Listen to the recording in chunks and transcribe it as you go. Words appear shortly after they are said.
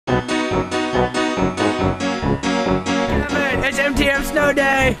MTM snow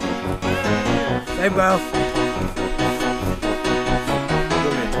day! Hey, Beau. You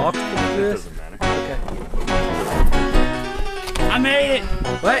want me to talk to this? Doesn't matter. Okay. I made it!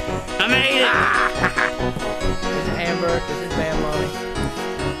 What? I made it! This is Amber. This is Bam Mommy.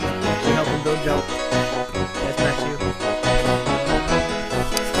 She helping Bill jump. That's Matthew.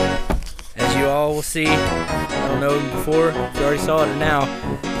 As you all will see, I don't know before, if you already saw it or now,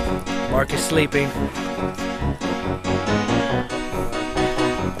 Mark is sleeping.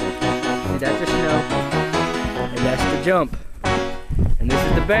 See, that's the snow, and that's the jump. And this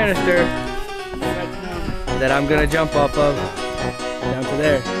is the banister that I'm gonna jump off of, down to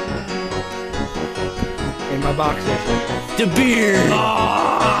there. In my boxers. The beard!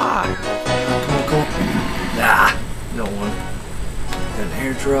 Ah! Cool. Ah, no one. Got an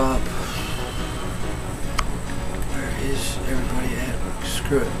airdrop. Where is everybody at?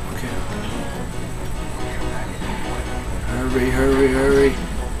 Screw it. Okay. Hurry.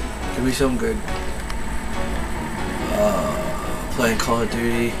 Give me something good. Playing Call of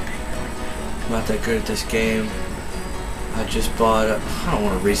Duty. I'm not that good at this game. I just bought a, I don't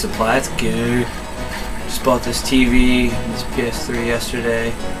want to resupply, it's good. Just bought this TV, this PS3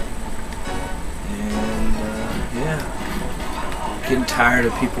 yesterday. And yeah. Getting tired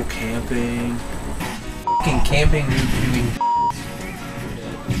of people camping. Fucking camping, doing.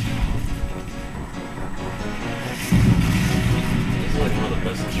 It's like one of the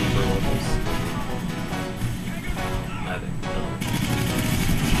best jumper levels. I think.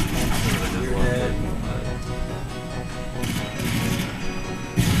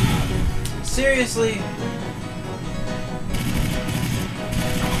 Seriously?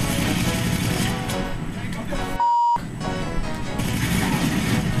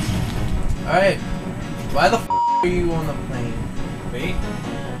 Alright. Why the f are you on the plane? Me?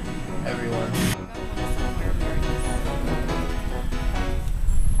 Everyone.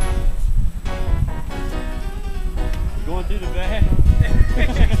 Going through the bag?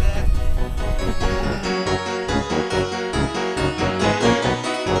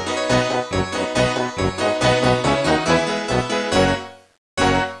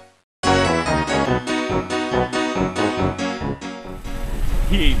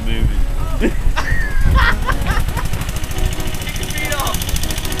 He ain't moving. Kick your feet off.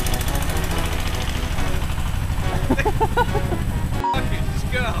 Fuck it, just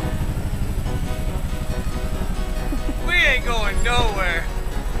go. We ain't going nowhere.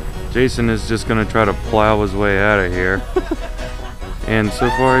 Jason is just gonna try to plow his way out of here. And so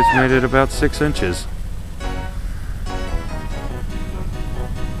far he's made it about 6 inches.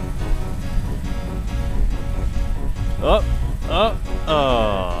 Oh.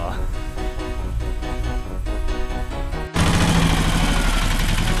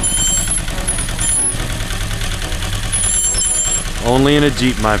 Only in a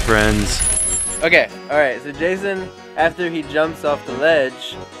Jeep, my friends. Okay, alright, so Jason, after he jumps off the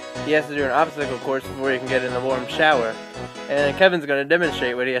ledge, he has to do an obstacle course before he can get in the warm shower. And then Kevin's gonna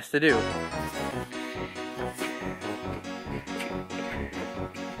demonstrate what he has to do.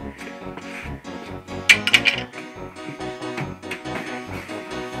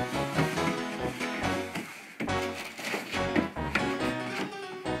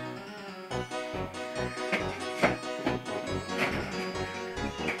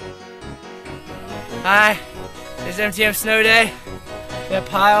 Hi, it's MTM Snow Day. That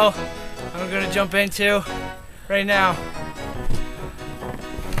pile I'm gonna jump into right now.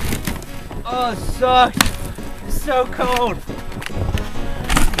 Oh, it sucks. It's so cold.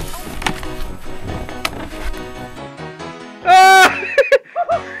 Ah!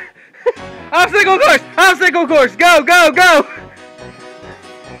 Obstacle course! Obstacle course! Go, go, go!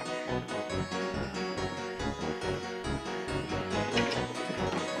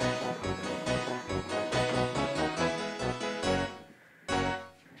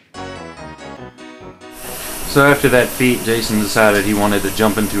 So after that feat, Jason decided he wanted to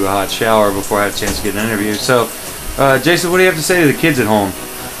jump into a hot shower before I had a chance to get an interview. So, Jason, what do you have to say to the kids at home?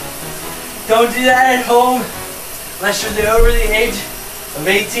 Don't do that at home unless you're over the age of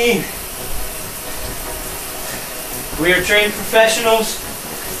 18. We are trained professionals,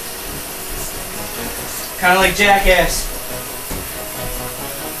 kind of like Jackass.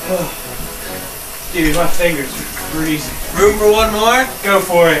 Oh. Dude, my fingers are freezing. Room for one more? Go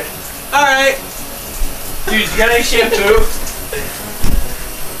for it. All right. Dude, you got any shampoo?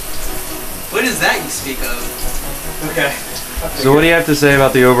 What is that you speak of? Okay. So what do you have to say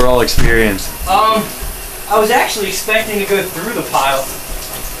about the overall experience? I was actually expecting to go through the pile,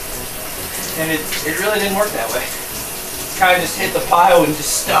 and it really didn't work that way. Kind of just hit the pile and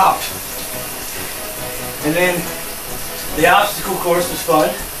just stopped. And then The obstacle course was fun.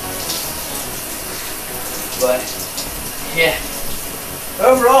 But, yeah.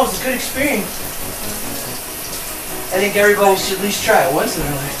 Overall, it was a good experience. I think everybody should at least try it once in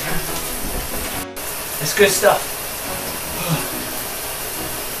their lifetime. It's good stuff.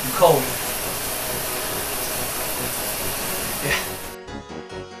 I'm cold. Yeah.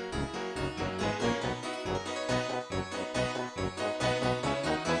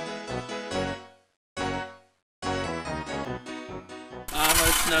 I'm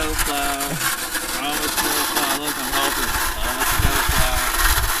a snowplow. I'm a snowplow. Look, I'm helping. I'm a snowplow.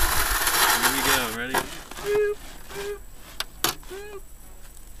 Here we go. Ready? Boop, boop, boop, boop.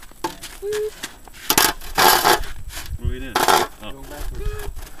 What are we doing? Oh.